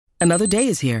Another day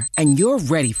is here, and you're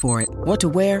ready for it. What to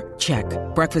wear? Check.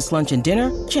 Breakfast, lunch, and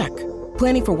dinner? Check.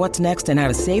 Planning for what's next and how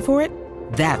to save for it?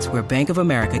 That's where Bank of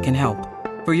America can help.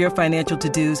 For your financial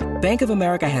to-dos, Bank of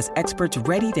America has experts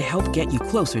ready to help get you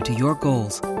closer to your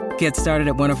goals. Get started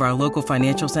at one of our local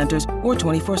financial centers or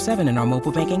 24/7 in our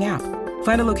mobile banking app.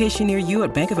 Find a location near you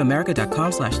at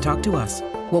bankofamerica.com/talktous.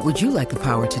 What would you like the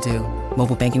power to do?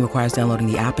 Mobile banking requires downloading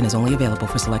the app and is only available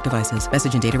for select devices.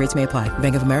 Message and data rates may apply.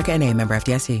 Bank of America N.A., member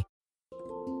FDIC.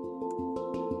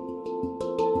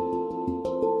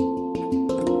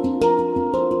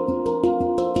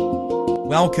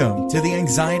 Welcome to the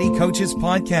Anxiety Coaches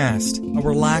Podcast, a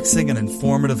relaxing and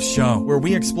informative show where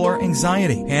we explore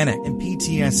anxiety, panic, and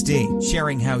PTSD,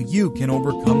 sharing how you can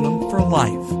overcome them for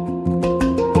life.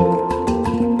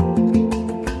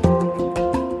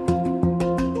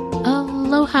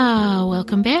 Aloha!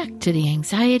 Welcome back to the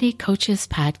Anxiety Coaches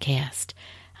Podcast.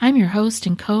 I'm your host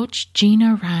and coach,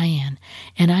 Gina Ryan,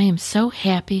 and I am so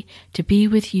happy to be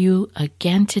with you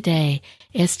again today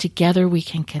as together we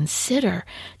can consider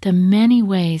the many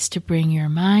ways to bring your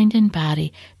mind and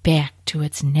body back to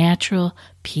its natural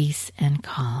peace and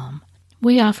calm.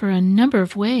 We offer a number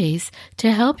of ways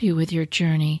to help you with your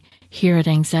journey here at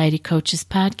Anxiety Coaches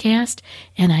Podcast,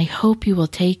 and I hope you will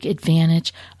take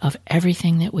advantage of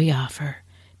everything that we offer.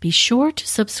 Be sure to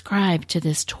subscribe to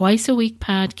this twice-a-week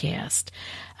podcast.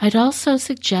 I'd also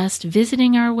suggest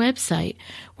visiting our website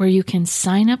where you can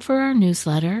sign up for our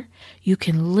newsletter, you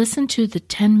can listen to the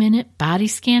 10-minute body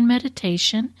scan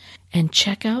meditation, and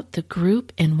check out the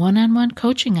group and one-on-one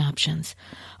coaching options,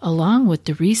 along with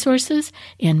the resources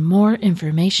and more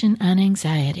information on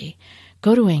anxiety.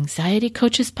 Go to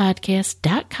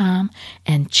anxietycoachespodcast.com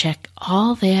and check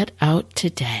all that out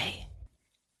today.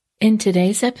 In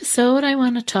today's episode, I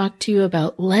want to talk to you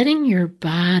about letting your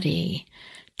body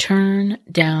turn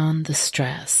down the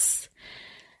stress.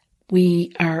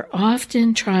 We are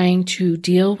often trying to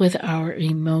deal with our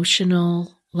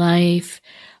emotional life,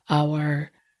 our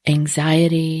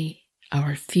anxiety,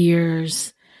 our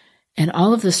fears, and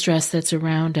all of the stress that's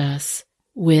around us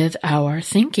with our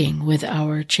thinking, with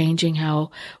our changing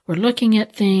how we're looking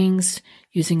at things,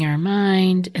 using our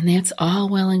mind, and that's all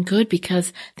well and good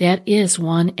because that is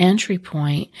one entry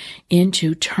point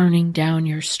into turning down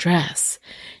your stress,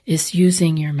 is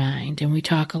using your mind. And we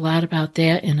talk a lot about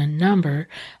that in a number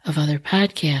of other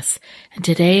podcasts. And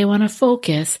today I want to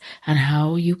focus on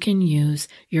how you can use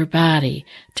your body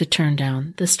to turn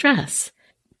down the stress.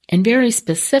 And very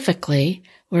specifically,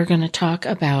 we're going to talk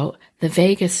about the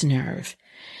vagus nerve.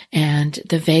 And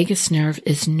the vagus nerve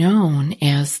is known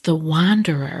as the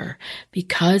wanderer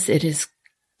because it is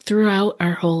throughout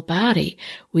our whole body.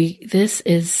 This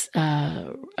is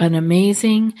an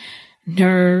amazing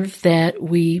nerve that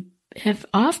we have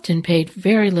often paid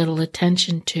very little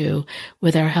attention to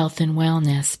with our health and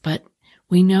wellness, but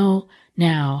we know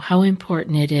now how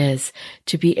important it is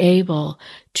to be able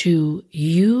to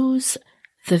use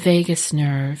the vagus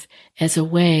nerve as a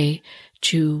way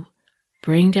to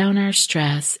bring down our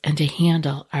stress and to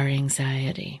handle our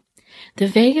anxiety. The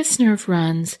vagus nerve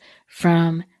runs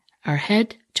from our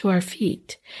head to our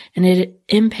feet, and it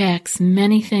impacts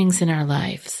many things in our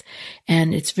lives.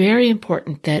 And it's very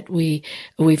important that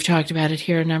we've talked about it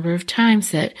here a number of times,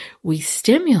 that we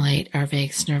stimulate our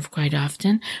vagus nerve quite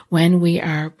often when we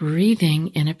are breathing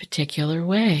in a particular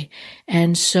way.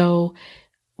 And so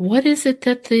what is it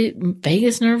that the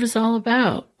vagus nerve is all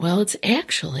about? Well, it's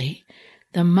actually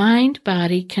the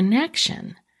mind-body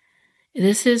connection.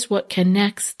 This is what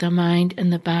connects the mind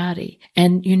and the body.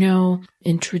 And,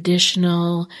 in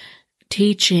traditional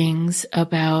teachings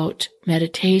about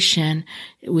meditation,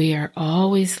 we are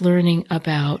always learning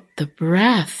about the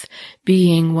breath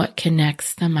being what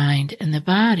connects the mind and the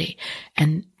body.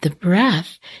 And the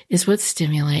breath is what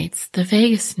stimulates the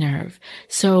vagus nerve.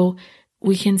 So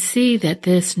we can see that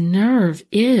this nerve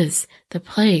is the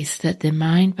place that the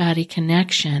mind-body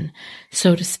connection,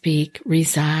 so to speak,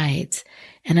 resides.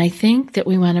 And I think that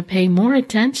we want to pay more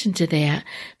attention to that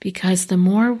because the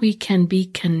more we can be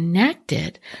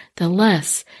connected, the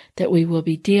less that we will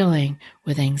be dealing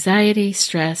with anxiety,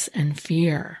 stress, and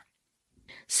fear.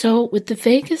 So with the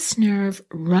vagus nerve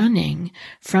running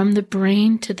from the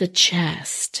brain to the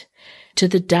chest, to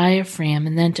the diaphragm,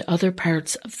 and then to other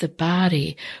parts of the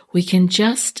body, we can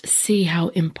just see how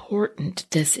important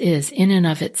this is in and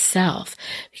of itself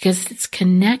because it's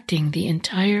connecting the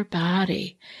entire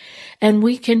body. And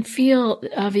we can feel,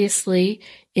 obviously,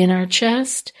 in our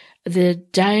chest, the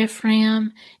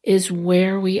diaphragm is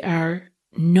where we are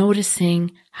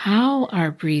noticing how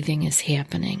our breathing is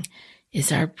happening.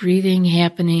 Is our breathing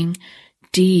happening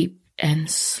deep and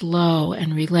slow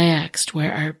and relaxed,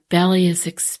 where our belly is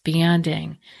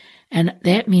expanding. And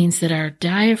that means that our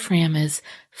diaphragm is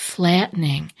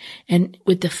flattening. And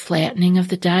with the flattening of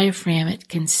the diaphragm, it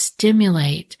can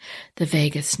stimulate the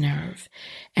vagus nerve.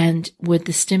 And with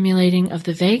the stimulating of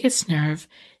the vagus nerve,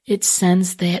 it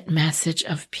sends that message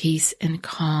of peace and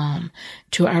calm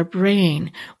to our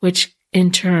brain, which in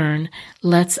turn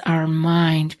lets our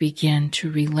mind begin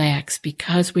to relax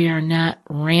because we are not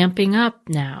ramping up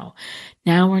now.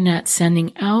 Now we're not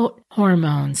sending out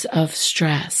hormones of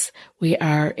stress. We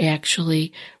are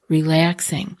actually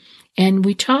relaxing. And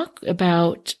we talk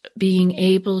about being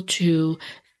able to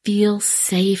feel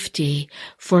safety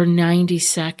for 90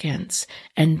 seconds.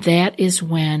 And that is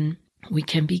when we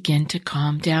can begin to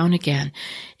calm down again.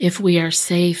 If we are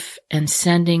safe and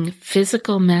sending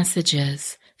physical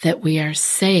messages that we are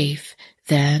safe,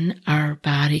 then our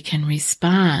body can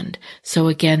respond. So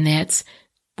again,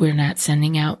 we're not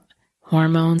sending out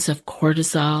hormones of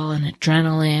cortisol and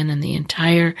adrenaline and the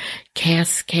entire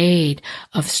cascade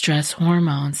of stress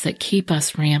hormones that keep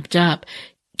us ramped up,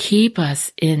 keep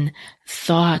us in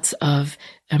thoughts of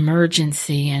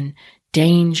emergency and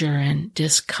danger and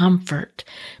discomfort.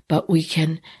 But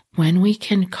when we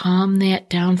can calm that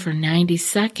down for 90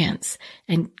 seconds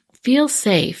and feel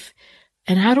safe.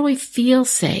 And how do we feel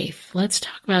safe? Let's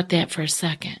talk about that for a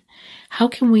second. How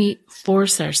can we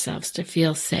force ourselves to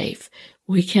feel safe?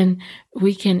 We can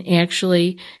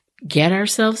actually get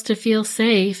ourselves to feel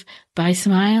safe by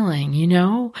smiling,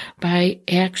 by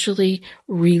actually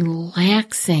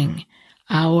relaxing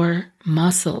our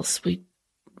muscles. We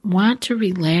want to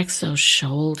relax those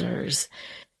shoulders.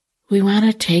 We want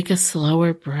to take a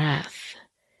slower breath.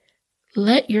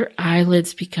 Let your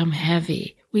eyelids become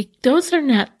heavy. Those are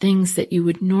not things that you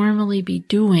would normally be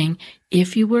doing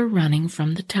if you were running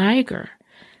from the tiger.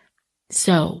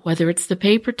 So whether it's the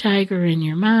paper tiger in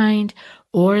your mind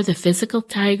or the physical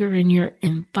tiger in your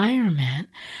environment,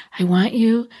 I want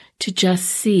you to just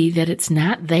see that it's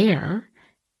not there.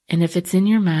 And if it's in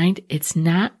your mind, it's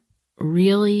not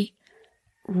really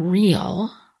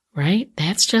real, right?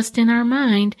 That's just in our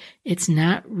mind. It's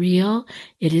not real.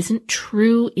 It isn't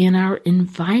true in our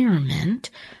environment.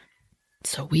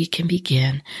 So we can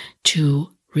begin to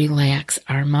relax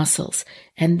our muscles.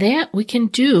 And that we can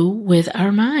do with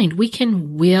our mind. We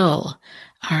can will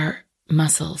our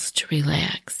muscles to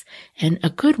relax. And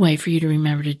a good way for you to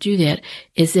remember to do that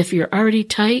is if you're already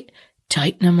tight,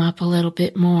 tighten them up a little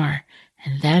bit more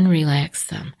and then relax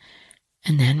them.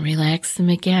 And then relax them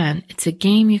again. It's a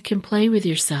game you can play with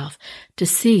yourself to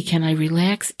see, can I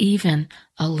relax even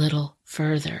a little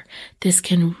further? This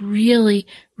can really,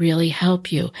 really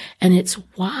help you. And it's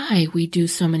why we do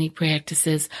so many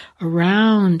practices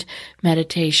around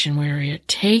meditation where you're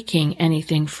taking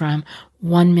anything from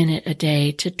 1 minute a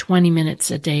day to 20 minutes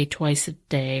a day, twice a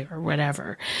day, or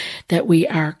whatever, that we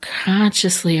are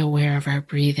consciously aware of our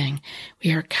breathing.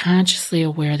 We are consciously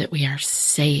aware that we are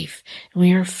safe. And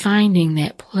we are finding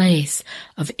that place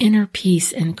of inner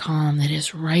peace and calm that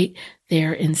is right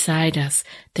there inside us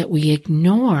that we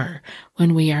ignore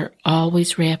when we are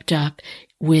always wrapped up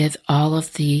with all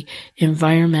of the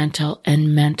environmental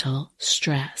and mental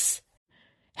stress.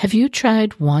 Have you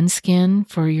tried OneSkin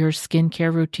for your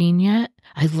skincare routine yet?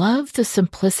 I love the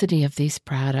simplicity of these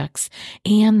products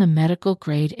and the medical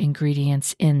grade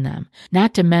ingredients in them,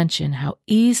 not to mention how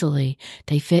easily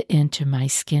they fit into my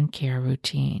skincare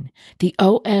routine. The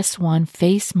OS1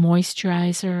 Face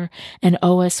Moisturizer and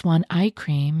OS1 Eye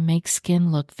Cream make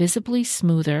skin look visibly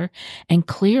smoother and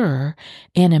clearer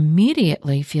and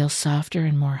immediately feel softer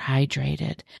and more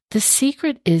hydrated. The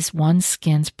secret is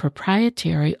OneSkin's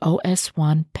proprietary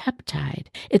OS1 peptide.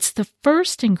 It's the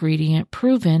first ingredient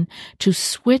proven to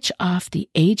switch off the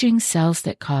aging cells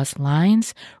that cause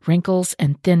lines, wrinkles,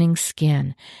 and thinning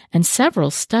skin, and several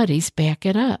studies back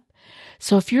it up.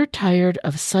 So if you're tired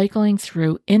of cycling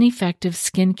through ineffective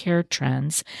skincare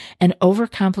trends and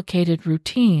overcomplicated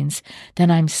routines,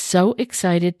 then I'm so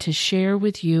excited to share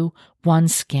with you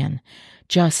OneSkin,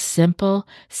 just simple,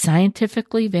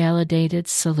 scientifically validated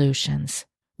solutions.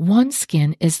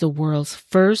 OneSkin is the world's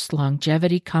first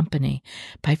longevity company.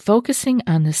 By focusing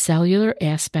on the cellular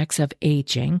aspects of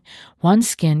aging,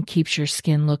 OneSkin keeps your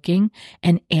skin looking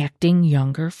and acting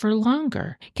younger for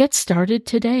longer. Get started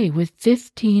today with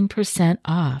 15%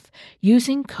 off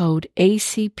using code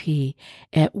ACP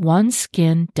at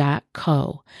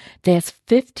oneskin.co. That's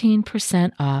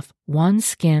 15% off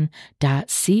oneskin.co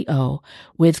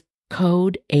with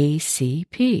code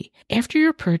ACP. After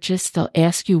your purchase, they'll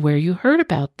ask you where you heard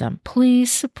about them. Please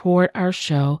support our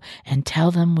show and tell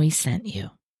them we sent you.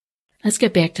 Let's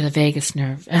get back to the vagus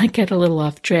nerve. I get a little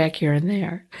off track here and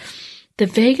there. The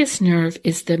vagus nerve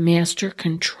is the master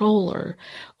controller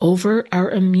over our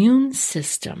immune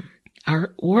system,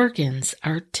 our organs,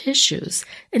 our tissues,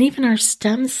 and even our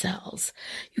stem cells.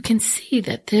 You can see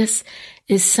that this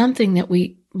is something that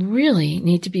we really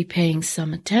need to be paying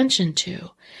some attention to.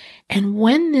 And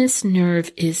when this nerve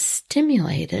is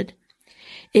stimulated,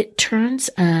 it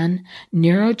turns on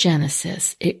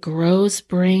neurogenesis. It grows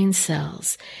brain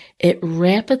cells. It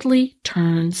rapidly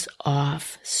turns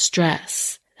off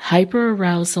stress,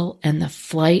 hyperarousal, and the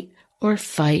flight or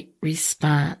fight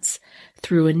response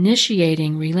through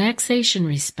initiating relaxation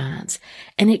response.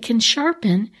 And it can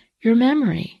sharpen your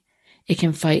memory. It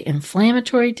can fight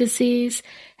inflammatory disease,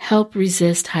 help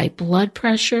resist high blood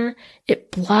pressure. It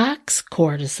blocks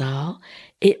cortisol.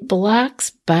 It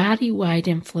blocks body-wide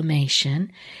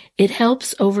inflammation. It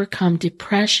helps overcome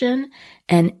depression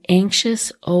and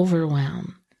anxious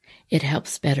overwhelm. It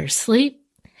helps better sleep.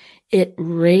 It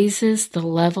raises the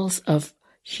levels of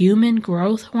human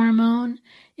growth hormone.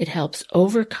 It helps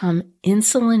overcome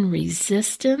insulin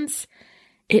resistance.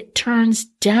 It turns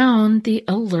down the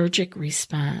allergic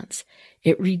response.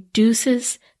 It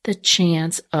reduces the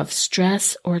chance of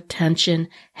stress or tension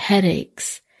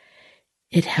headaches.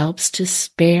 It helps to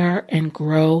spare and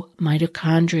grow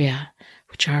mitochondria,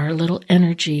 which are our little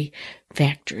energy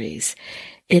factories.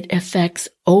 It affects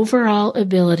overall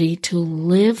ability to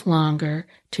live longer,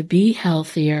 to be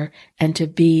healthier, and to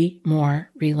be more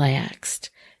relaxed.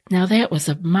 Now that was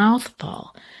a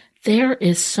mouthful. There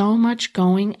is so much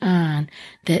going on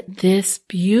that this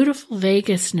beautiful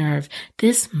vagus nerve,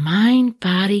 this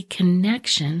mind-body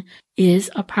connection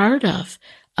is a part of,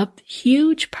 a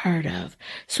huge part of.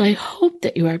 So I hope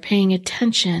that you are paying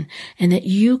attention and that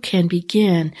you can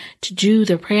begin to do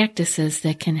the practices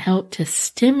that can help to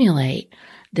stimulate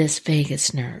this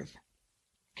vagus nerve.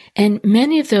 And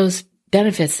many of those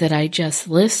benefits that I just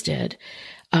listed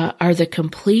are the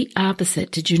complete opposite.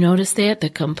 Did you notice that? The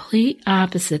complete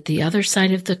opposite, the other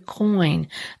side of the coin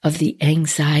of the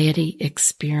anxiety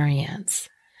experience.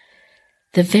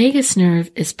 The vagus nerve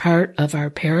is part of our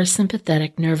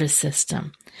parasympathetic nervous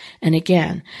system. And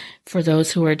again, for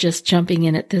those who are just jumping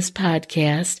in at this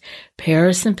podcast,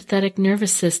 parasympathetic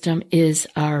nervous system is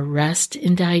our rest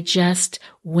and digest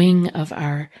wing of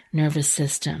our nervous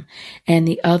system. And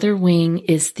the other wing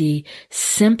is the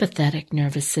sympathetic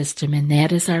nervous system, and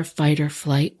that is our fight or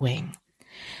flight wing.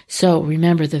 So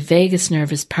remember, the vagus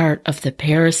nerve is part of the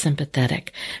parasympathetic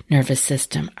nervous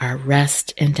system, our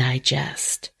rest and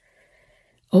digest.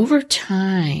 Over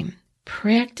time,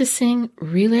 practicing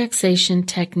relaxation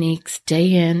techniques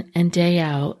day in and day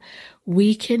out,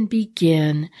 we can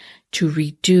begin to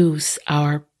reduce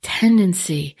our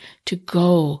tendency to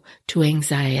go to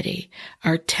anxiety,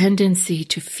 our tendency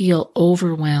to feel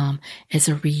overwhelmed as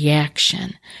a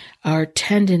reaction, our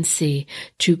tendency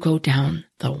to go down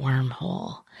the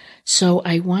wormhole. So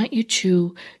I want you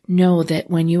to know that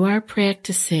when you are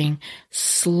practicing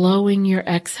slowing your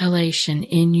exhalation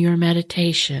in your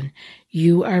meditation,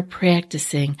 you are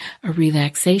practicing a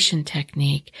relaxation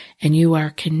technique and you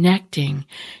are connecting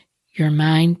your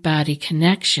mind-body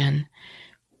connection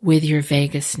with your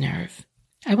vagus nerve.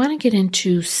 I want to get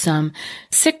into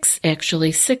six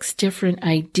different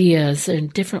ideas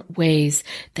and different ways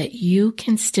that you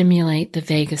can stimulate the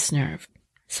vagus nerve.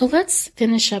 So let's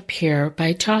finish up here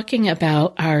by talking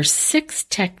about our 6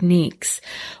 techniques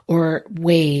or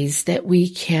ways that we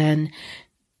can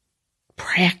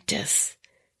practice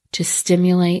to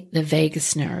stimulate the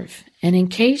vagus nerve. And in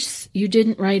case you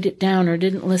didn't write it down or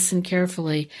didn't listen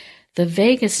carefully, the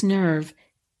vagus nerve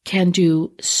can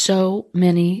do so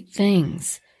many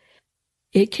things.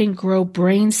 It can grow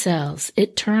brain cells.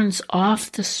 It turns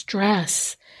off the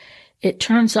stress. It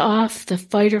turns off the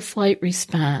fight or flight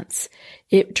response.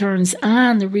 It turns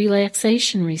on the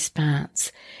relaxation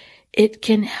response. It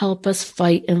can help us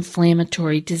fight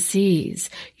inflammatory disease.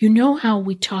 You know how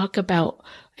we talk about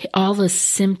all the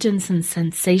symptoms and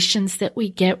sensations that we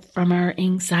get from our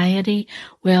anxiety?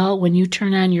 Well, when you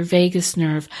turn on your vagus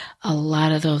nerve, a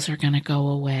lot of those are going to go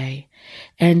away.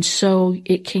 And so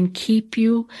it can keep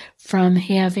you from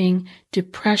having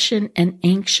depression and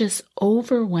anxious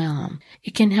overwhelm.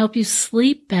 It can help you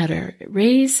sleep better,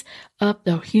 raise up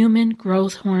the human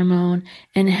growth hormone,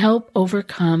 and help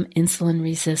overcome insulin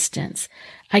resistance.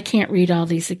 I can't read all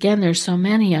these again. There's so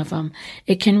many of them.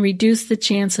 It can reduce the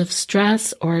chance of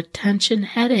stress or tension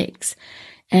headaches,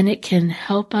 and it can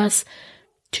help us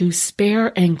to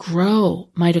spare and grow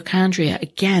mitochondria,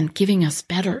 again, giving us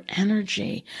better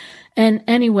energy. And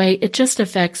anyway, it just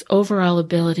affects overall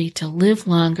ability to live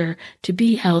longer, to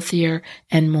be healthier,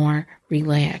 and more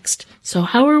relaxed. So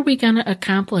how are we going to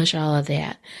accomplish all of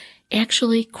that?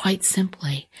 actually quite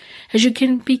simply. As you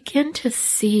can begin to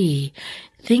see,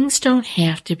 things don't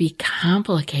have to be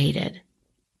complicated.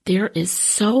 There is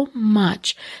so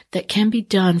much that can be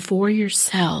done for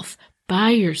yourself,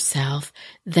 by yourself,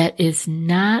 that is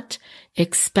not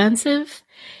expensive.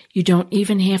 You don't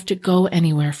even have to go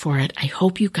anywhere for it. I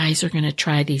hope you guys are going to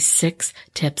try these 6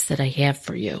 tips that I have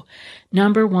for you.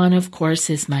 Number 1, of course,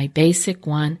 is my basic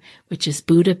one, which is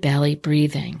Buddha belly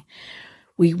breathing.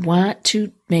 We want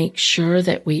to make sure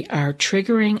that we are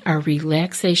triggering our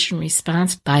relaxation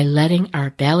response by letting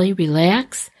our belly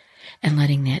relax and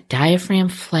letting that diaphragm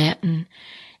flatten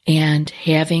and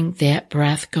having that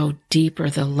breath go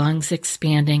deeper, the lungs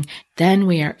expanding. Then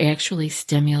we are actually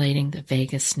stimulating the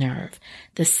vagus nerve.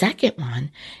 The second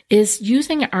one is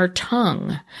using our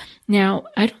tongue. Now,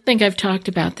 I don't think I've talked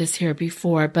about this here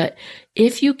before, but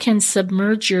if you can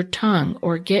submerge your tongue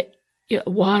or get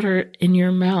water in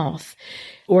your mouth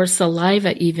or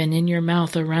saliva even in your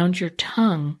mouth around your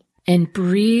tongue and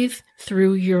breathe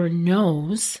through your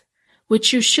nose,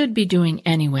 which you should be doing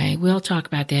anyway. We'll talk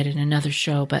about that in another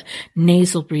show, but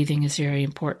nasal breathing is very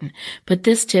important. But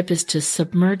this tip is to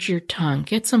submerge your tongue.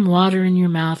 Get some water in your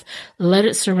mouth, let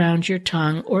it surround your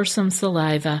tongue or some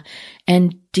saliva,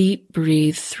 and deep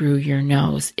breathe through your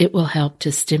nose. It will help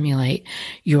to stimulate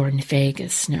your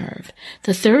vagus nerve.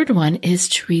 The third one is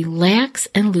to relax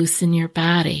and loosen your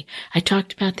body. I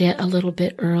talked about that a little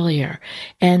bit earlier.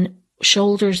 And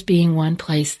shoulders being one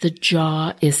place, the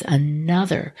jaw is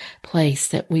another place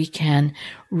that we can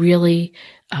really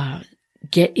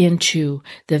get into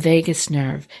the vagus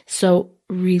nerve. So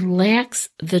relax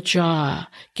the jaw,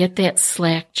 get that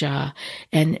slack jaw,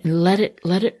 and let it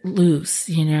loose.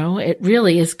 It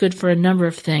really is good for a number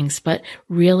of things, but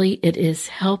really it is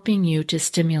helping you to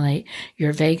stimulate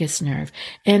your vagus nerve.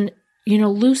 And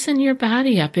loosen your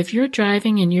body up. If you're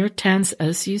driving and you're tense,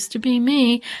 as used to be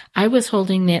me, I was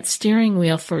holding that steering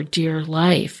wheel for dear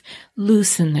life.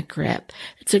 Loosen the grip.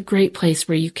 It's a great place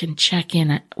where you can check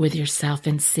in with yourself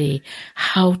and see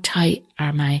how tight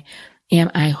am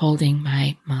I holding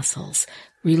my muscles.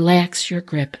 Relax your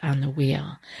grip on the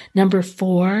wheel. Number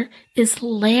 4 is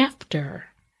laughter.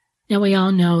 Now, we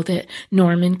all know that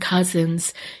Norman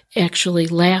Cousins actually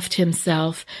laughed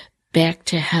himself back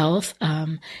to health.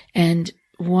 And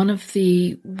one of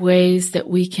the ways that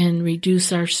we can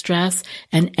reduce our stress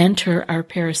and enter our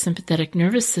parasympathetic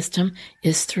nervous system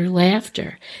is through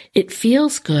laughter. It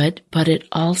feels good, but it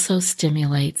also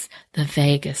stimulates the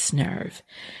vagus nerve.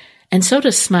 And so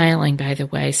does smiling, by the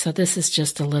way. So this is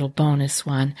just a little bonus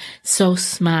one. So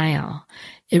smile.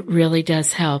 It really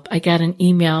does help. I got an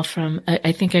email from,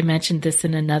 I think I mentioned this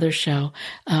in another show,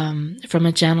 from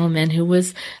a gentleman who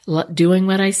was doing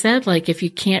what I said. Like, if you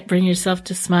can't bring yourself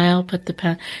to smile, put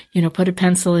a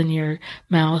pencil in your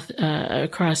mouth,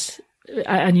 across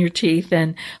on your teeth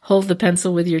and hold the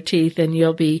pencil with your teeth, and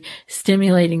you'll be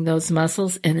stimulating those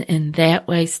muscles and in that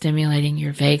way stimulating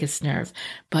your vagus nerve.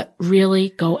 But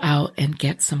really go out and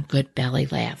get some good belly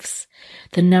laughs.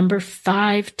 The number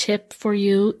 5 tip for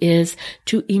you is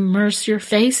to immerse your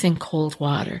face in cold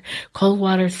water. Cold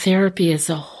water therapy is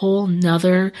a whole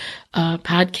nother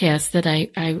podcast that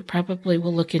I probably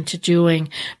will look into doing,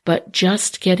 but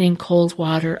just getting cold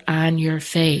water on your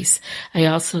face. I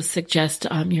also suggest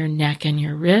your neck and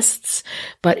your wrists,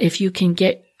 but if you can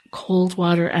get cold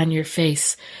water on your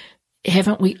face,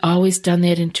 haven't we always done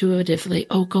that intuitively?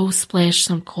 Oh, go splash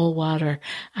some cold water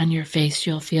on your face.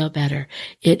 You'll feel better.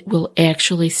 It will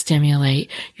actually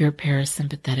stimulate your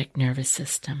parasympathetic nervous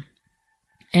system.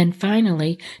 And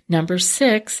finally, number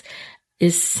 6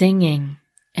 is singing.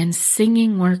 And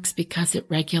singing works because it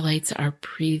regulates our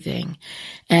breathing.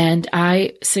 And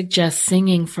I suggest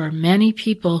singing for many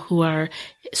people who are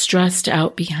stressed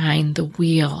out behind the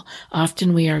wheel.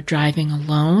 Often we are driving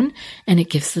alone, and it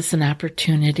gives us an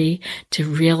opportunity to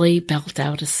really belt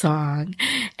out a song.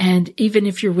 And even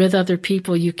if you're with other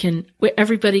people,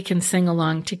 everybody can sing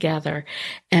along together.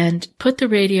 And put the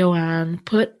radio on,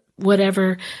 put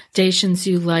whatever stations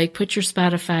you like, put your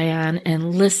Spotify on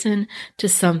and listen to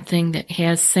something that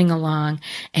has sing-along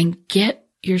and get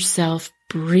yourself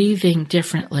breathing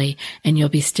differently, and you'll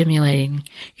be stimulating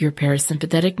your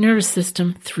parasympathetic nervous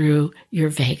system through your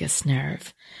vagus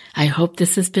nerve. I hope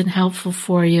this has been helpful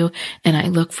for you, and I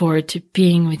look forward to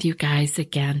being with you guys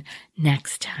again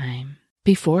next time.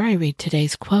 Before I read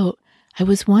today's quote, I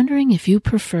was wondering if you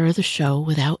prefer the show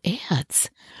without ads,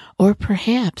 or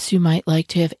perhaps you might like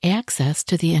to have access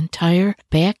to the entire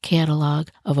back catalog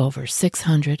of over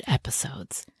 600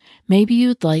 episodes. Maybe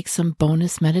you'd like some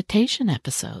bonus meditation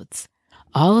episodes.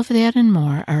 All of that and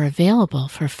more are available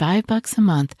for $5 a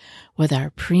month with our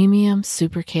premium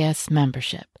Supercast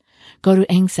membership. Go to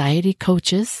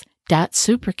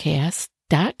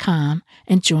anxietycoaches.supercast.com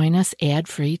and join us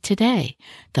ad-free today.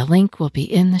 The link will be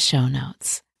in the show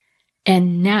notes.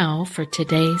 And now for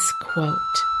today's quote.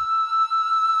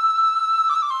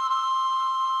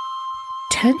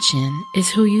 Tension is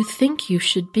who you think you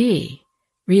should be.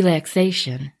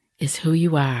 Relaxation is who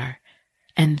you are.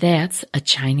 And that's a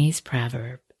Chinese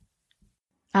proverb.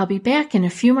 I'll be back in a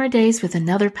few more days with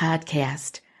another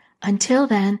podcast. Until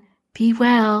then, be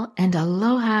well and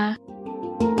aloha.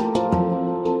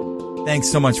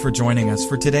 Thanks so much for joining us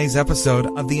for today's episode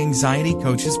of the Anxiety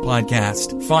Coaches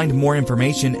Podcast. Find more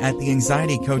information at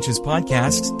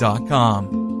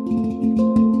theanxietycoachespodcast.com.